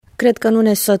Cred că nu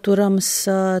ne săturăm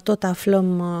să tot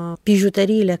aflăm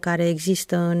bijuteriile care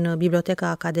există în Biblioteca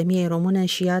Academiei Române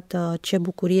și iată ce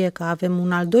bucurie că avem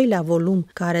un al doilea volum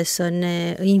care să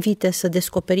ne invite să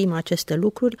descoperim aceste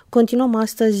lucruri. Continuăm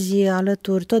astăzi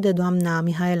alături tot de doamna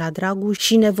Mihaela Dragu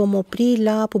și ne vom opri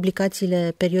la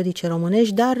publicațiile periodice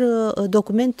românești, dar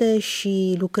documente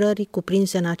și lucrări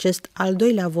cuprinse în acest al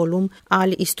doilea volum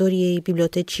al istoriei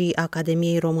Bibliotecii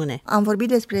Academiei Române. Am vorbit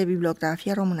despre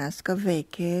bibliografia românească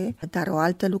veche, dar o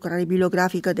altă lucrare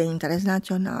bibliografică de interes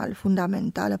național,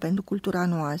 fundamentală pentru cultura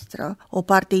noastră, o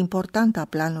parte importantă a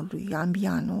planului Ioan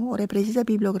Bianu, o reprezintă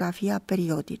bibliografia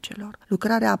periodicelor.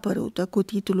 Lucrarea apărută cu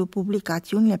titlul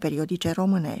Publicațiunile periodice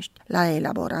românești, la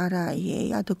elaborarea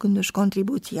ei aducându-și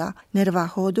contribuția Nerva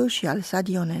Hodu și Alsa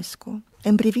Dionescu.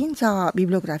 În privința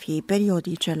bibliografiei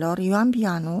periodicelor, Ioan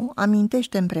Bianu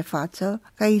amintește în prefață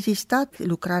că a existat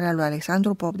lucrarea lui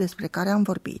Alexandru Pop despre care am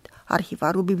vorbit,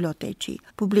 Arhivarul Bibliotecii,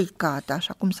 publicată,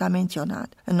 așa cum s-a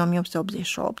menționat, în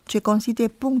 1888, ce constituie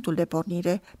punctul de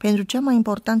pornire pentru cea mai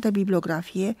importantă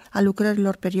bibliografie a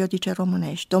lucrărilor periodice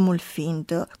românești, tomul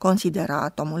fiind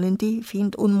considerat, tomul întâi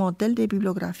fiind un model de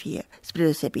bibliografie. Spre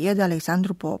deosebire de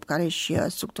Alexandru Pop, care își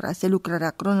structurase lucrarea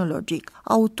cronologic,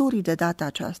 autorii de data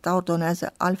aceasta ordonează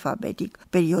alfabetic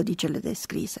periodicele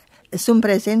descrise. Sunt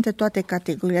prezente toate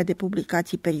categoriile de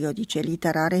publicații periodice,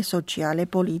 literare, sociale,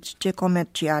 politice,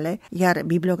 comerciale, iar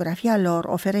bibliografia lor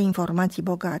oferă informații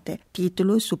bogate,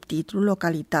 titlul, subtitlul,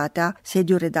 localitatea,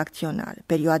 sediul redacțional,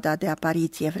 perioada de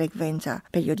apariție, frecvența,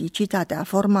 periodicitatea,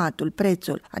 formatul,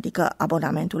 prețul, adică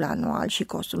abonamentul anual și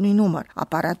costul unui număr,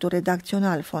 aparatul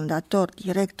redacțional, fondator,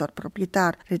 director,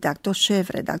 proprietar, redactor șef,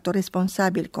 redactor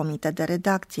responsabil, comitet de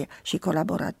redacție și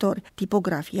colaboratori,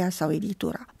 tipografia sau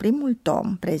editura. Primul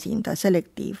tom prezintă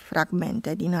selectiv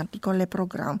fragmente din articolele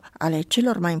program ale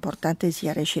celor mai importante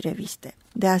ziare și reviste.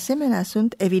 De asemenea,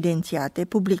 sunt evidențiate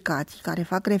publicații care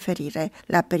fac referire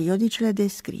la periodicele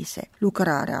descrise.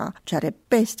 Lucrarea, ce are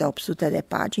peste 800 de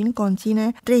pagini,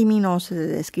 conține 3900 de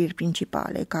descrieri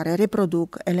principale care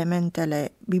reproduc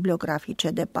elementele bibliografice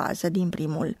de bază din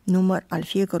primul număr al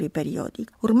fiecărui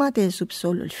periodic, urmate în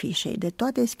subsolul fișei de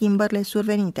toate schimbările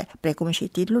survenite, precum și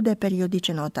titlul de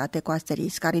periodice notate cu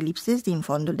asterisc care lipsesc din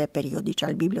fondul de periodici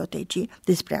al bibliotecii,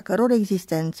 despre a căror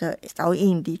existență sau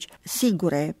indici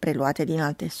sigure preluate din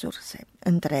alte surse.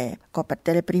 Între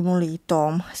copertele primului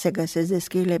tom se găsesc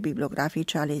descrierile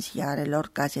bibliografice ale ziarelor,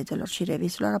 gazetelor și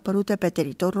revistelor apărute pe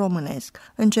teritoriul românesc,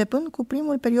 începând cu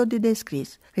primul period de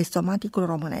descris, Hristomaticul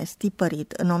românesc,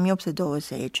 tipărit în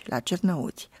 1820 la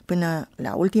Cernăuți, până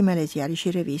la ultimele ziare și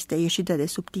reviste ieșite de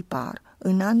sub tipar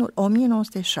în anul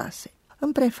 1906.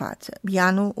 În prefață,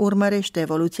 Bianu urmărește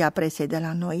evoluția presei de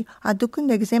la noi, aducând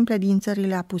exemple din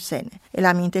țările apusene. El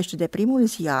amintește de primul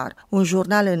ziar, un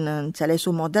jurnal în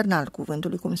înțelesul modern al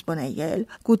cuvântului, cum spune el,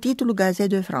 cu titlul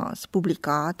Gazette de France,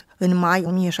 publicat în mai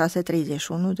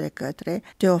 1631 de către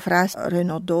Théophraste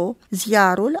Renaudot.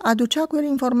 Ziarul aducea cu el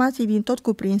informații din tot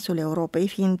cuprinsul Europei,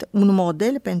 fiind un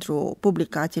model pentru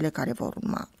publicațiile care vor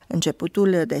urma.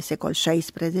 Începutul de secol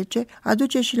XVI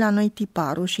aduce și la noi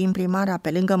tiparul și imprimarea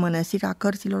pe lângă mănăsirea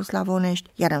cărților slavonești,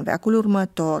 iar în veacul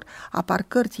următor apar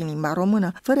cărți în limba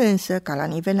română, fără însă ca la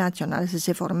nivel național să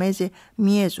se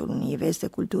miezul unui vest de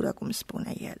cultură, cum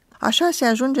spune el. Așa se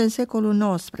ajunge în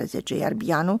secolul XIX, iar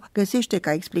Bianu găsește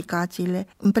ca explicațiile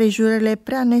împrejurările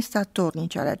prea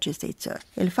nestatornice ale acestei țări.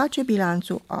 El face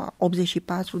bilanțul a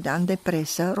 84 de ani de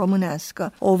presă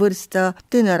românească, o vârstă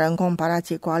tânără în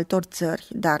comparație cu altor țări,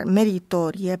 dar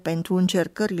meritorie pentru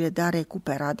încercările de a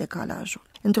recupera decalajul.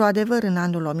 Într-o adevăr, în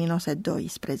anul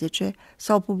 1912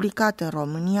 s-au publicat în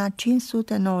România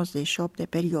 598 de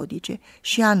periodice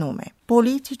și anume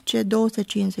politice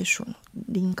 251,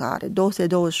 din care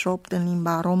 228 în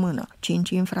limba română,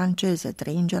 5 în franceză,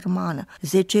 3 în germană,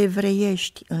 10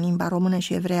 evreiești în limba română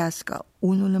și evreiască,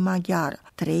 1 în maghiară,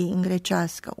 3 în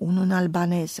grecească, 1 în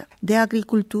albaneză, de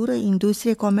agricultură,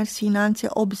 industrie, comerț, finanțe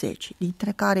 80,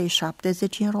 dintre care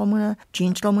 70 în română,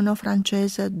 5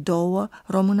 română-franceză, 2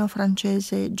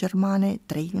 română-franceze, germane,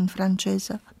 3 în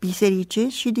franceză,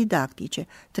 bisericești și didactice,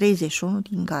 31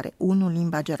 din care 1 în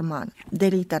limba germană, de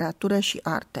literatură și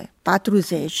arte,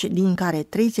 40 din care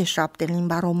 37 în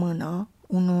limba română,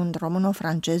 1 în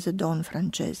româno-franceză, 2 în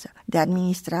franceză, de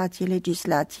administrație,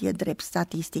 legislație, drept,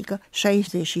 statistică,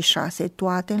 66,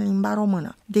 toate în limba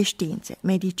română, de științe,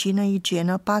 medicină,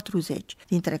 igienă, 40,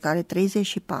 dintre care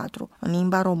 34 în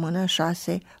limba română,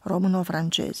 6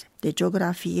 româno-franceze, de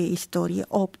geografie, istorie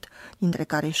 8, dintre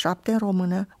care 7 în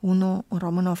română, 1 în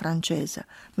româno-franceză,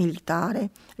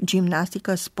 militare,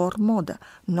 gimnastică, sport, modă,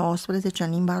 19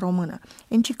 în limba română,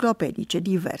 enciclopedice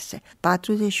diverse,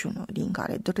 41, din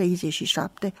care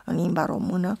 37 în limba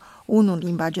română, 1 în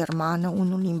limba germană,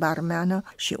 1 în limba armeană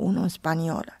și 1 în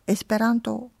spaniolă,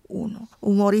 Esperanto 1,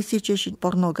 umoristice și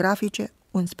pornografice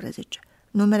 11,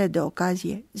 numere de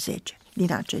ocazie 10.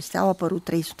 Din acestea au apărut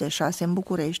 306 în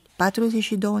București,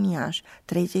 42 în Iași,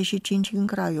 35 în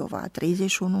Craiova,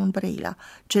 31 în Brăila,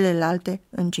 celelalte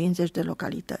în 50 de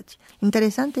localități.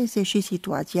 Interesantă este și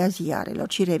situația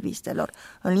ziarelor și revistelor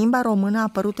în limba română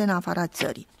apărute în afara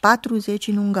țării, 40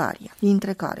 în Ungaria,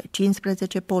 dintre care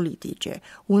 15 politice,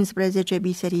 11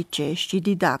 bisericești și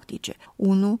didactice,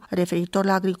 1 referitor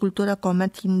la agricultură,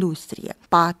 comerț, industrie,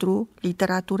 4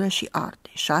 literatură și arte,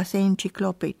 6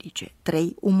 enciclopedice,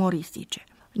 3 umoristice.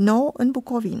 9 în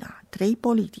Bucovina, 3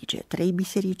 politice, 3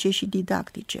 biserice și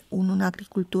didactice, 1 în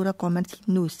agricultură, comerț,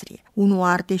 industrie, 1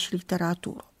 arte și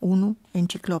literatură, 1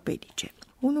 enciclopedice,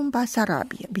 1 în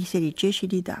Basarabie, biserice și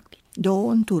didactice, 2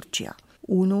 în Turcia,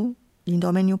 1 din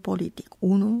domeniul politic,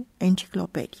 1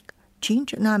 enciclopedic,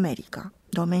 5 în America,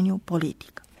 domeniul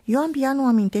politic. Ioan Bianu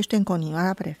amintește în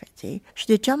continuarea prefeței și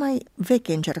de cea mai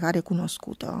veche încercare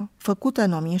cunoscută, făcută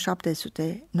în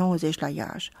 1790 la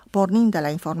Iași, pornind de la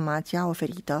informația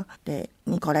oferită de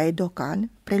Nicolae Docan,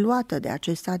 preluată de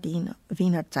acesta din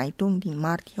Wiener Zeitung din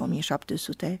martie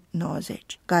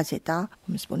 1790. Gazeta,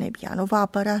 cum spune Bianu, va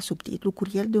apărea sub titlul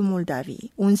Curier de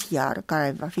Moldavie, un ziar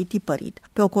care va fi tipărit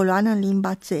pe o coloană în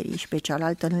limba țării și pe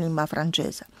cealaltă în limba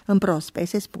franceză. În prospect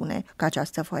se spune că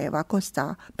această foaie va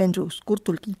costa, pentru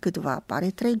scurtul timp cât va apare,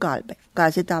 3 galbe.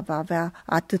 Gazeta va avea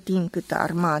atât timp cât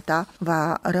armata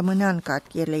va rămâne în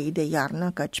cartierele ei de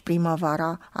iarnă, căci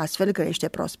primăvara astfel crește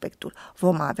prospectul.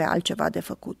 Vom avea altceva de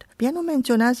făcut. Bianu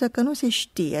menționează că nu se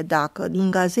știe dacă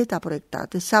din gazeta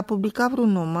proiectată s-a publicat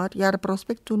vreun număr, iar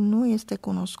prospectul nu este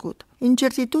cunoscut.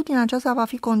 Incertitudinea aceasta va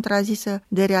fi contrazisă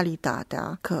de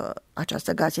realitatea că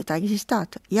această gazetă a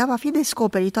existat. Ea va fi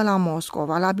descoperită la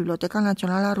Moscova, la Biblioteca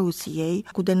Națională a Rusiei,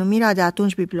 cu denumirea de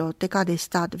atunci Biblioteca de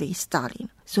Stat vei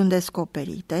Stalin. Sunt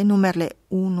descoperite numerele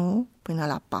 1 până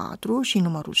la 4 și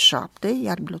numărul 7,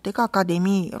 iar Biblioteca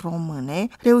Academiei Române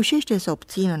reușește să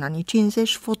obțină în anii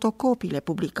 50 fotocopiile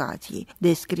publicației.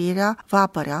 Descrierea va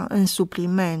apărea în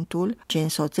suplimentul ce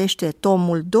însoțește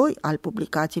tomul 2 al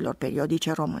publicațiilor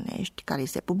periodice românești, care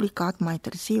este publicat mai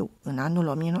târziu, în anul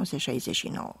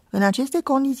 1969. În aceste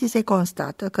condiții se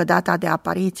constată că data de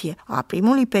apariție a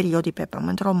primului periodic pe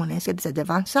pământ românesc este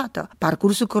devansată,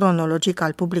 parcursul cronologic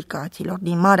al publicațiilor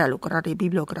din marea lucrare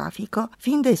bibliografică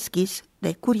fiind deschis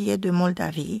de Curier de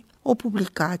Moldavie, o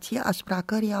publicație asupra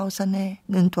căreia o să ne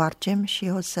întoarcem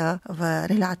și o să vă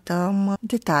relatăm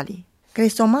detalii.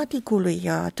 Crestomaticul lui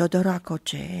Teodor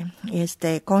Racoce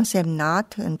este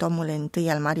consemnat în tomul 1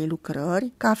 al Marii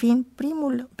Lucrări ca fiind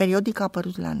primul periodic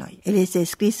apărut la noi. El este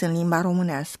scris în limba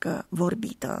românească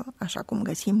vorbită, așa cum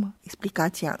găsim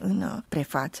explicația în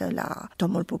prefață la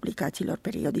tomul publicațiilor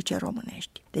periodice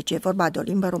românești. Deci e vorba de o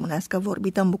limbă românească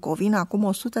vorbită în Bucovina acum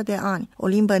 100 de ani, o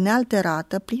limbă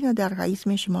nealterată, plină de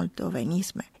arhaisme și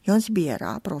moldovenisme. Ion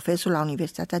Zbiera, profesor la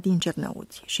Universitatea din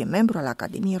Cernăuți și membru al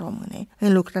Academiei Române,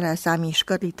 în lucrarea sa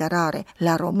Mișcări literare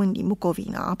la români din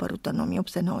Bucovina, apărută în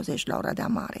 1890 la Ora de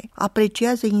Amare,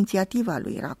 apreciază inițiativa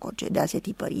lui Racoce de a se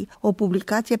tipări o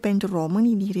publicație pentru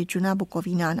românii din regiunea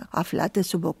bucovinană, aflată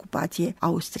sub ocupație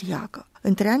austriacă.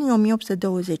 Între anii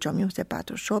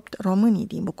 1820-1848, românii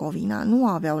din Bucovina nu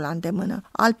aveau la îndemână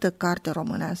altă carte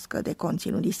românească de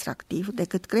conținut distractiv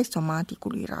decât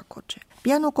Crestomaticul lui Racoce.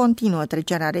 Bianu continuă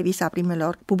trecerea în revista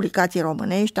primelor publicații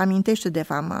românești, amintește de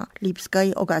fama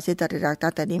Lipskei, o gazetă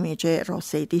redactată de Mircea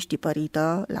Rosetti și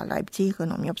tipărită la Leipzig în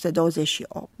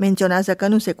 1828. Menționează că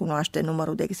nu se cunoaște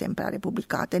numărul de exemplare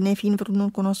publicate, nefiind vreunul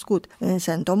cunoscut,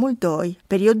 însă în tomul 2,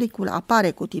 periodicul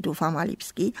apare cu titlul Fama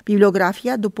Lipski,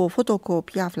 bibliografia după o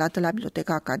fotocopie aflată la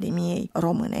Biblioteca Academiei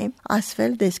Române.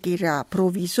 Astfel, descrierea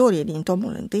provizorie din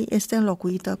tomul 1 este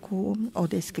înlocuită cu o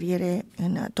descriere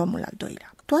în tomul al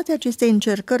 2-lea. Toate aceste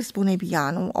încercări, spune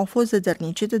Bianu, au fost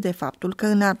zădărnicite de faptul că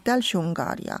în Ardeal și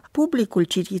Ungaria publicul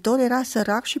cititor era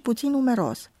sărac și puțin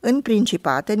numeros. În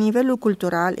Principate, nivelul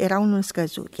cultural era unul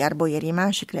scăzut, iar boierimea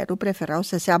și clerul preferau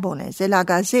să se aboneze la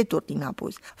gazeturi din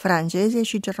apus, franceze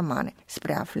și germane,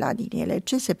 spre a afla din ele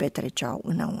ce se petreceau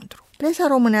înăuntru. Presa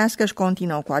românească își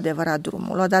continuă cu adevărat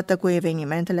drumul, odată cu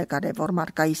evenimentele care vor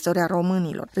marca istoria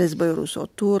românilor, războiul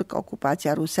ruso-turc,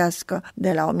 ocupația rusească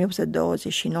de la 1829-1834,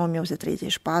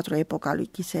 epoca lui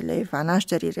Chiselev, a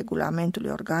nașterii regulamentului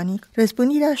organic.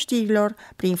 Răspândirea știrilor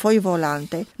prin foi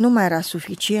volante nu mai era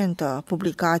suficientă,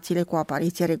 publicațiile cu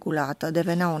apariție regulată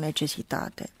deveneau o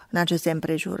necesitate. În aceste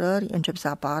împrejurări încep să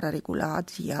apară regulat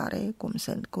ziare, cum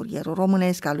sunt Curierul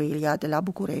Românesc al lui Ii-Lea de la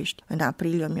București în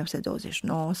aprilie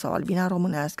 1829 sau Albina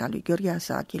Românească al lui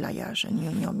glorioşii la Iași în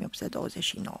iunie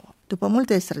 1829. După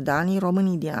multe strădanii,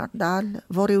 românii din Ardeal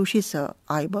vor reuși să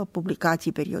aibă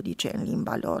publicații periodice în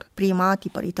limba lor. Prima,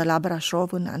 tipărită la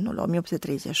Brașov în anul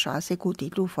 1836 cu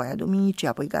titlul Foaia Duminicii,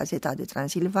 apoi Gazeta de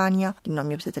Transilvania din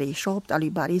 1838 a lui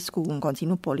Bariscu, un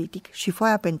conținut politic, și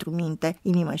Foaia pentru minte,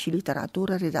 inimă și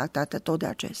literatură, redactată tot de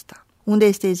acesta. Unde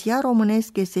este ziar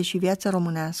românesc, este și viața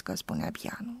românească, spunea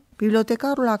Bianu.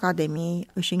 Bibliotecarul Academiei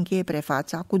își încheie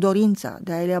prefața cu dorința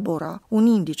de a elabora un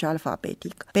indice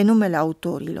alfabetic pe numele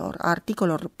autorilor,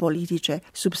 articolelor politice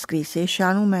subscrise și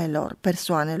a numelor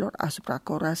persoanelor asupra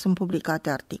cărora sunt publicate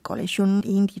articole și un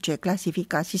indice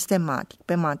clasificat sistematic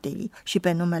pe materii și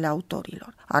pe numele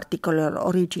autorilor. Articolele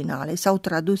originale sau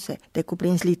traduse de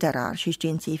cuprins literar și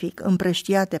științific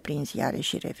împrăștiate prin ziare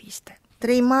și reviste.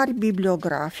 3 mari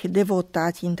bibliografi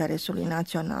devotați interesului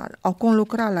național au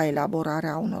conlucrat la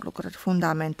elaborarea unor lucrări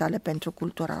fundamentale pentru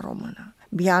cultura română,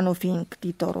 Bianu fiind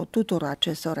titorul tuturor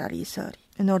acestor realizări.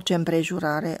 În orice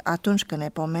împrejurare, atunci când ne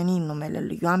pomenim numele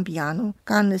lui Ioan Bianu,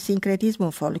 ca în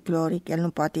sincretismul folcloric, el nu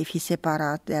poate fi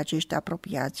separat de acești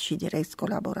apropiați și direcți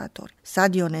colaboratori,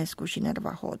 Sadionescu și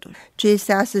Nervahodul. Ce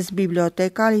este astăzi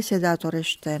biblioteca li se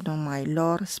datorește numai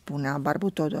lor, spunea Barbu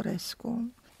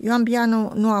Todorescu. Ioan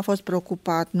Bianu nu a fost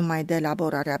preocupat numai de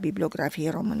elaborarea bibliografiei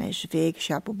românești vechi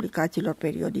și a publicațiilor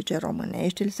periodice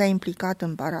românești, el s-a implicat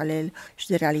în paralel și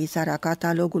de realizarea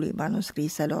catalogului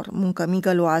manuscriselor, muncă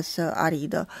migăloasă,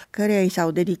 aridă, căreia i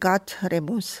s-au dedicat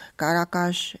Remus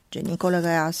Caracaș, Genicolă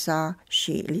Găiasa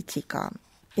și Lițica.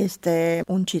 Este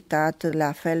un citat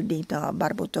la fel din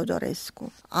Barbu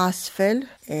Todorescu. Astfel,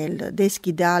 el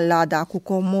deschidea lada cu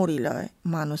comorile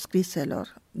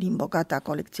manuscriselor din bogata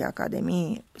colecție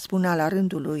Academiei, spunea la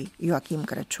rândul lui Ioachim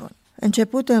Crăciun.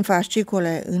 Început în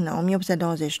fascicule în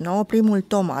 1899, primul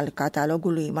tom al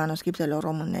catalogului manuscriptelor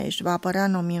românești va apărea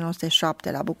în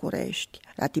 1907 la București.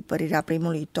 La tipărirea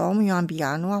primului tom, Ioan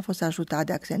Bianu a fost ajutat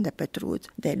de Axente Petruț,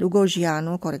 de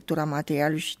Lugojianu, corectura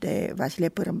materialului, și de Vasile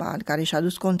Pârban, care și-a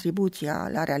dus contribuția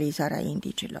la realizarea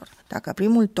indicilor. Dacă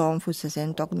primul tom fusese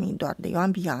întocmit doar de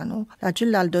Ioan Bianu, la cel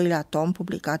de-al doilea tom,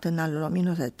 publicat în anul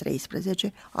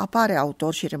 1913, apare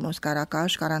autor și Remus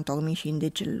Caracaș, care a întocmit și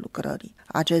indicile lucrării.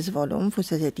 Acest volum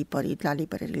fusese tipărit la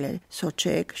librăriile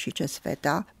Sociec și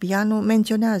Cesfeta. Bianu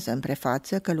menționează în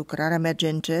prefață că lucrarea merge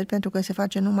încet pentru că se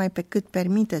face numai pe cât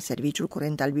permite serviciul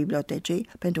curent al bibliotecei,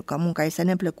 pentru că munca este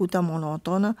neplăcută,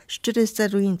 monotonă și cere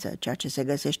stăruință, ceea ce se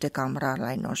găsește cam rar la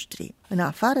ai noștri. În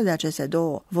afară de aceste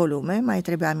 2 volume, mai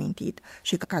trebuie amintit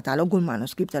și că catalogul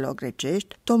manuscriptelor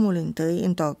grecești, tomul 1,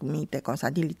 întocmit de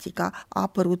Constantin Lițica, a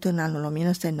apărut în anul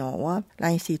 1909 la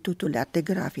Institutul de Arte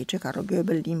Grafice Carol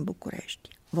Goebel din București.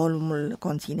 Volumul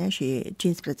conține și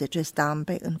 15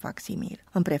 stampe în facsimil.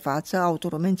 În prefață,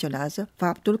 autorul menționează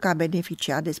faptul că a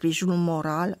beneficiat de sprijinul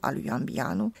moral al lui Ioan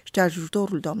Bianu și de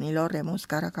ajutorul domnilor Remus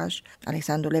Caracaș,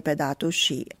 Alexandru Lepedatu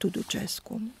și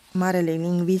Tuducescu. Marele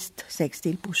lingvist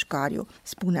Sextil Pușcariu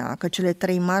spunea că cele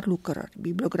 3 mari lucrări,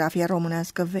 bibliografia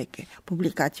românească veche,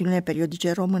 publicațiunile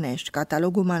periodice românești,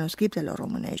 catalogul manuscriptelor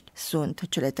românești, sunt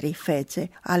cele 3 fețe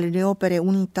ale unei opere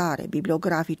unitare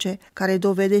bibliografice care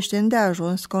dovedește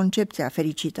îndeajuns concepția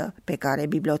fericită pe care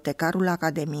bibliotecarul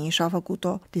Academiei și-a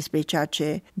făcut-o despre ceea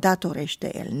ce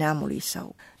datorește el neamului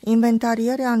său.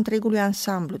 Inventarierea întregului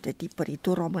ansamblu de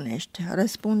tipărituri românești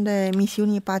răspunde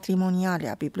misiunii patrimoniale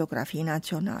a Bibliografiei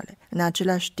Naționale. În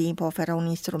același timp oferă un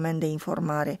instrument de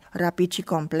informare rapid și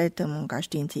complet în munca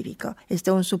științifică.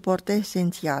 Este un suport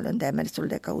esențial în demersul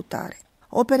de căutare.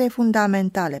 Opere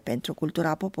fundamentale pentru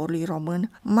cultura poporului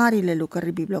român, marile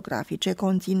lucrări bibliografice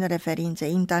conțin referințe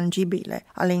intangibile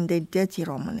ale identității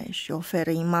românești și oferă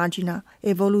imaginea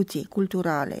evoluției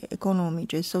culturale,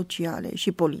 economice, sociale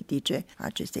și politice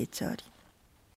acestei țări.